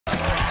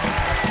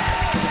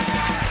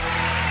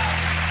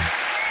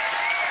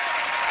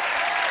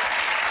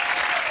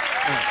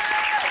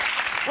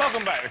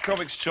Welcome back to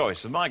Comics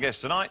Choice, and my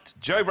guest tonight,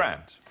 Jo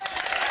Brand.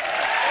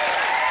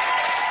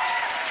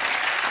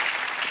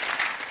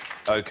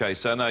 OK,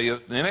 so now the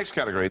next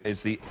category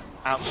is the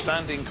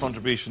outstanding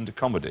contribution to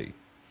comedy.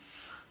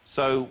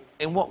 So,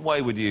 in what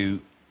way would you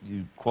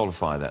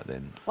qualify that,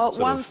 then? Well,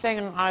 one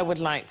thing I would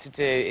like to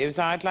do is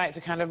I'd like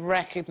to kind of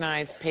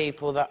recognise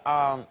people that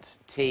aren't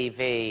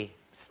TV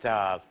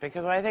stars,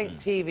 because I think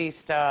TV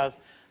stars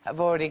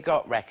have already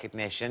got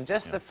recognition.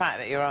 Just the fact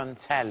that you're on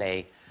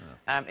telly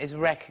is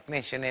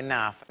recognition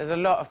enough. There's a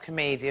lot of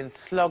comedians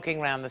slogging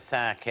around the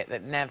circuit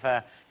that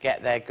never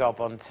get their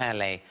gob on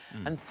telly,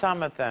 and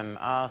some of them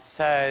are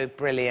so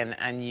brilliant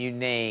and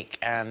unique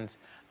and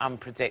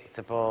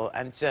unpredictable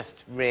and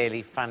just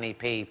really funny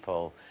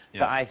people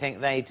that I think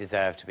they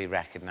deserve to be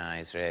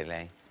recognised,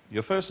 really.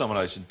 Your first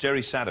nomination,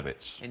 Jerry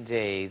Sadowitz.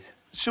 Indeed.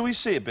 Shall we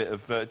see a bit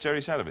of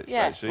Jerry Sadowitz?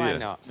 Yes, why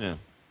not? Yeah.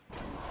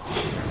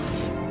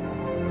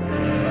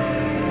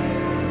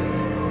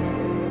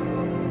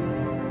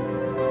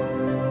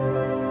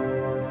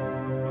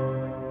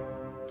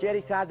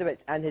 Jerry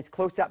Sadowitz and his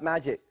close-up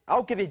magic.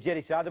 I'll give you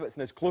Jerry Sadowitz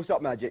and his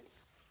close-up magic.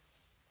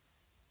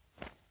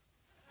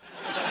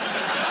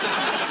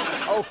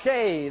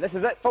 OK, this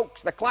is it,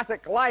 folks. The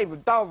classic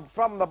live dove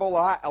from the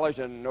bowler hat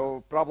illusion.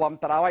 No problem,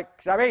 Tarawik,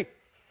 Sammy.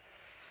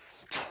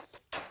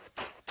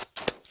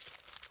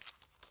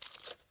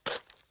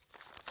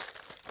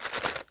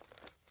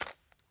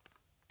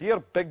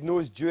 Dear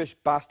big-nosed Jewish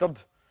bastard,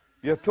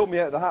 you have pulled me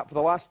out of the hat for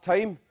the last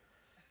time.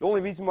 The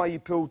only reason why you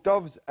pull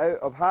doves out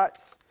of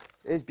hats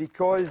is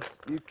because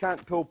you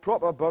can't pull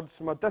proper birds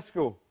from a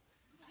disco.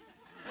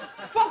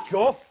 Fuck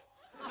off!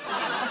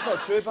 That's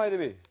not true, by the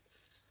way.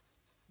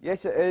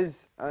 Yes, it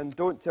is, and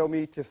don't tell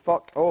me to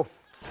fuck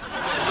off.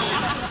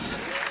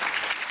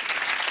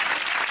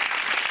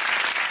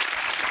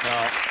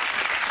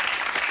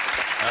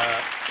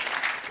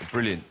 A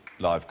brilliant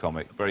live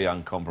comic, very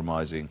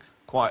uncompromising,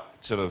 quite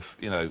sort of,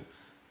 you know,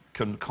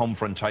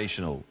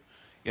 confrontational,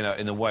 you know,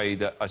 in the way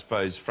that I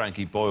suppose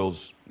Frankie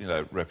Boyle's, you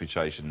know,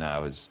 reputation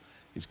now is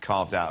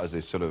carved out as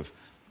this sort of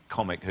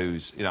comic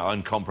who's, you know,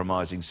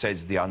 uncompromising,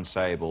 says the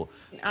unsayable.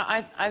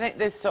 I think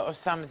this sort of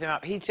sums him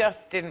up. He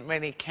just didn't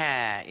really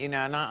care, you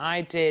know, and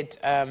I did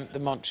the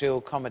Montreal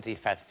Comedy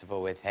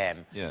Festival with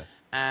him. Yeah.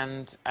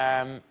 And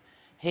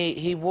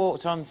he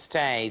walked on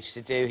stage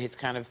to do his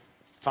kind of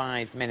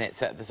 5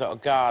 minutes at the sort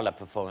of gala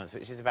performance,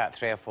 which is about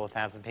 3,000 or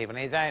 4,000 people.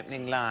 And his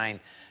opening line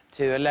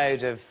to a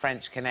load of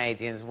French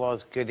Canadians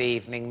was, "Good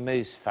evening,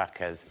 moose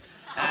fuckers."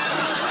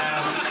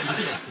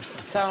 And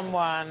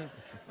someone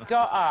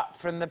got up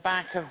from the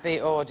back of the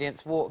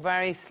audience, walked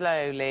very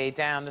slowly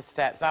down the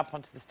steps, up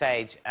onto the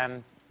stage,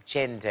 and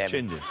chinned him.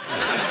 Chinned him.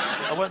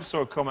 Yeah. I once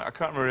saw a comic, I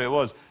can't remember who it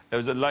was. It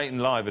was at Leighton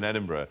Live in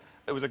Edinburgh.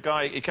 It was a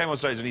guy, he came on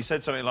stage and he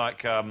said something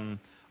like, I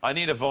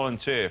need a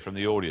volunteer from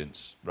the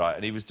audience, right?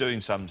 And he was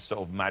doing some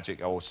sort of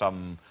magic or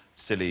some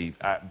silly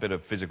bit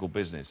of physical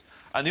business.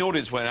 And the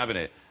audience weren't having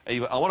it. And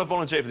he went, I want a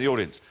volunteer from the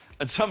audience.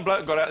 And some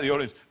bloke got out of the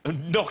audience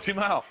and knocked him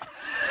out.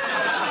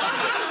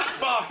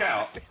 Spark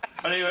out.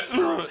 And he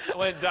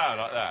went down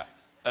like that.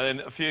 And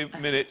then a few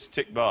minutes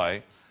ticked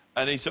by,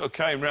 and he sort of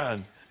came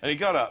round, and he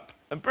got up,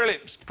 and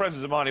brilliant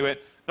presence of mind, he went,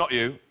 not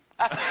you.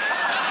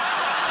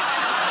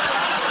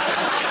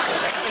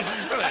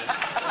 Brilliant.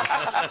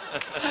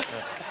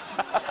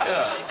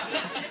 Yeah.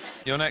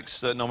 Your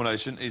next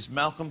nomination is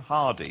Malcolm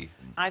Hardee.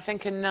 I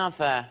think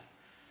another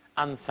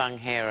unsung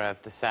hero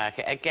of the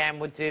circuit, again,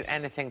 would do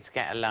anything to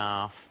get a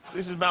laugh.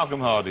 This is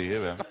Malcolm Hardee,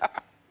 here we are.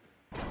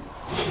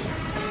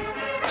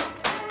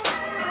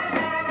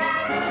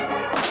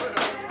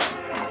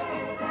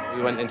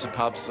 We went into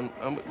pubs and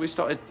we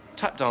started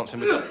tap dancing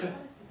with...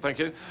 Thank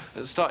you.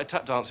 Started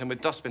tap dancing with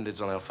dustbin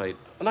lids on our feet.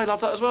 And they love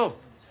that as well.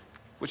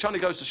 Which only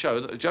goes to show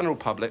that the general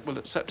public will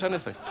accept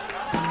anything.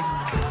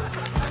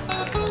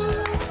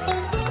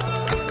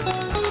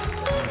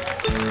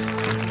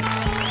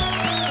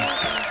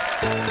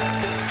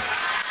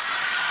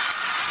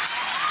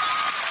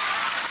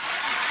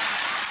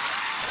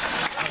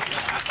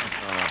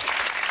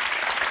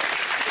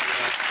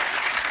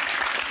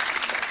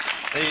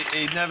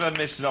 He never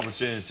missed an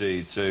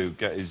opportunity to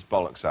get his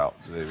bollocks out,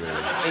 did he,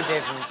 really? He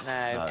didn't,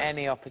 no,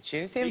 any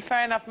opportunity. And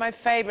fair enough, my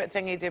favourite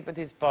thing he did with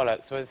his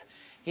bollocks was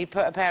he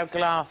put a pair of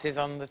glasses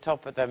on the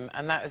top of them,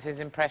 and that was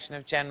his impression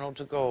of General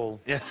de Gaulle.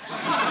 Yeah.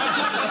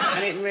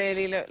 And it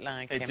really looked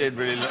like him. It did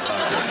really look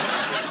like him.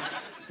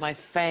 My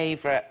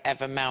favourite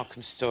ever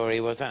Malcolm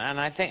story was, and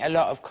I think a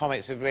lot of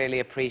comics would really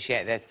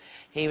appreciate this,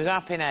 he was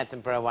up in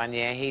Edinburgh one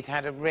year, he'd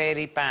had a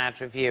really bad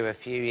review a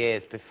few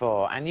years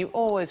before, and you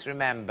always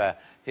remember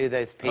who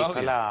those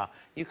people are.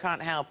 You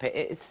can't help it.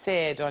 It's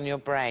seared on your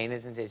brain,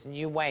 isn't it? And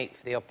you wait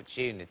for the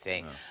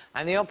opportunity.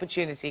 And the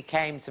opportunity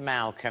came to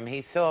Malcolm.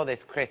 He saw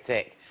this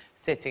critic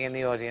sitting in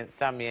the audience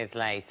some years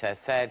later,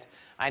 said,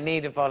 I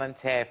need a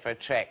volunteer for a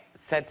trick.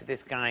 Said to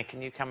this guy,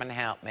 can you come and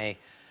help me?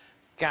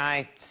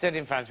 Guy stood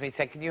in front of me,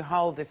 said, can you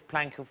hold this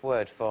plank of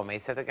wood for me?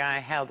 So the guy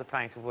held the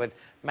plank of wood.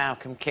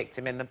 Malcolm kicked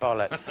him in the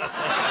bollocks.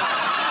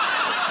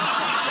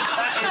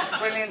 That is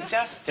brilliant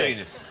justice.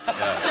 Genius.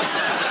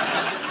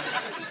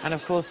 Yeah. And,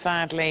 of course,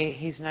 sadly,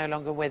 he's no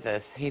longer with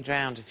us. He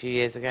drowned a few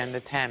years ago in the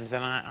Thames,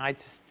 and I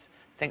just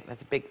think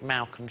there's a big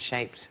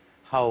Malcolm-shaped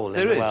hole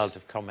in the world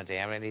of comedy.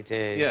 I really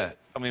do. Yeah.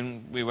 I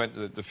mean, we went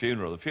to the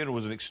funeral. The funeral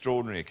was an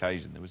extraordinary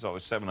occasion. There was like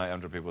 700 or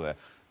 800 people there,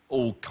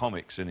 all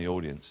comics in the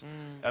audience.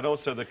 And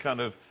also the kind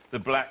of the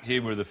black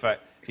humour of the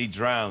fact he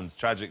drowned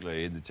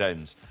tragically in the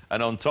Thames,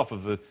 and on top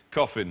of the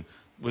coffin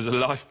was a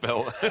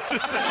lifebelt.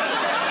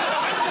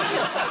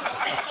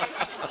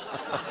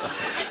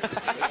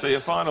 So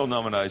your final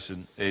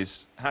nomination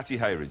is Hattie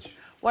Hayridge.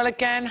 Well,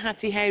 again,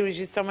 Hattie Hayridge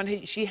is someone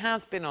who... She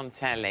has been on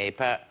telly,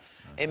 but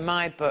in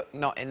my book,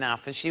 not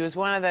enough. And she was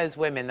one of those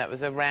women that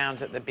was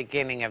around at the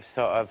beginning of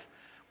sort of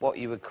what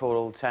you would call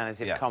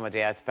alternative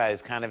comedy, I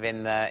suppose, kind of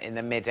in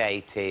the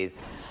mid-'80s.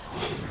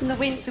 In the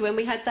winter, when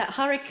we had that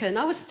hurricane,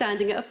 I was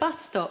standing at a bus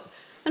stop,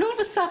 and all of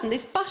a sudden,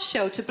 this bus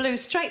shelter blew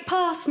straight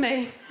past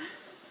me.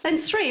 Then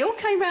 3 all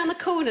came round the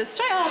corner,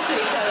 straight after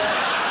each other.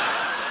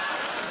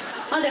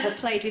 I never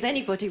played with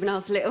anybody when I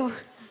was little,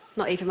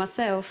 not even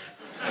myself.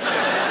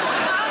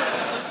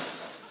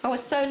 I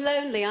was so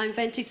lonely, I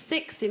invented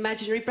 6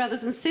 imaginary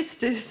brothers and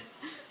sisters.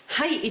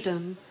 Hated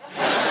them.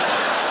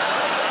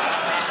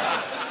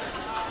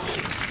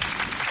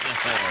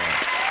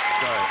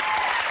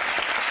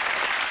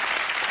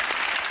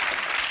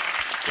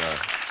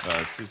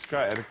 It's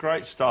great. Had a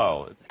great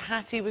style.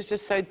 Hattie was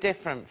just so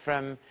different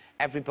from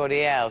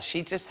everybody else.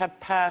 She just had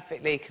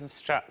perfectly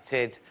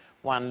constructed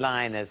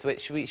one-liners,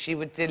 which she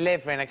would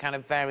deliver in a kind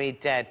of very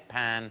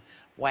deadpan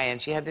way, and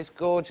she had this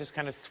gorgeous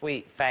kind of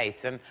sweet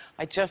face, and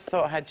I just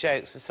thought her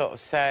jokes were sort of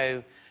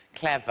so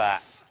clever.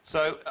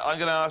 So I'm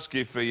going to ask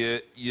you for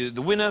the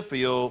winner for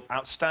your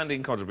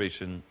outstanding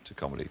contribution to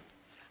comedy.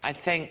 I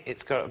think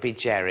it's got to be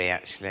Jerry,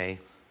 actually.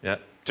 Yeah,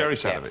 Jerry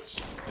Sadowitz.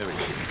 Here we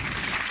go.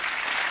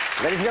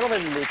 Ladies and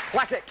gentlemen, the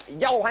classic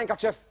yellow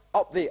handkerchief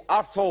up the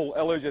arsehole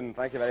illusion.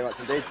 Thank you very much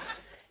indeed.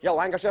 Yellow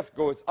handkerchief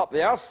goes up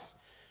the arse.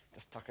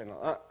 Just tuck in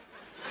like that.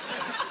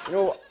 You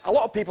know, a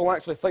lot of people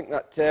actually think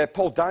that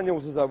Paul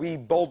Daniels is a wee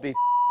baldy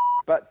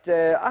but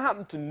I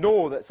happen to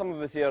know that some of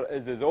this here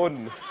is his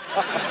own.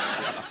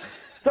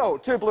 So,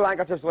 2 blue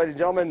handkerchiefs, ladies and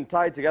gentlemen,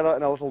 tied together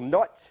in a little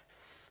knot.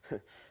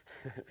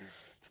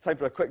 It's time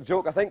for a quick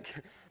joke, I think.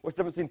 What's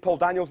the difference between Paul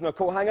Daniels and a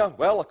coat hanger?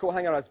 Well, a coat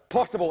hanger has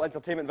possible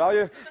entertainment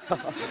value.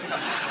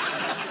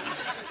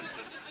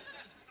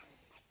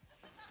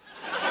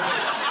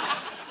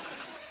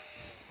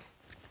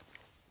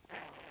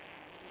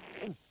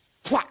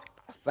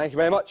 Thank you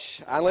very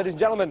much. And ladies and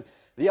gentlemen,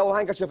 the yellow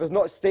handkerchief is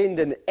not stained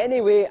in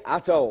any way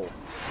at all.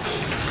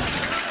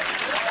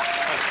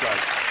 That's great.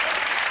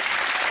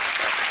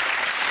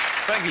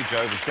 Thank you,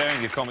 Joe, for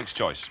sharing your comic's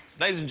choice.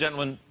 Ladies and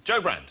gentlemen,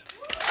 Joe Brand.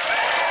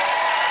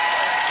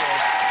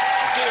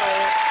 See you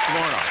all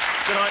tomorrow night.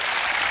 Good night.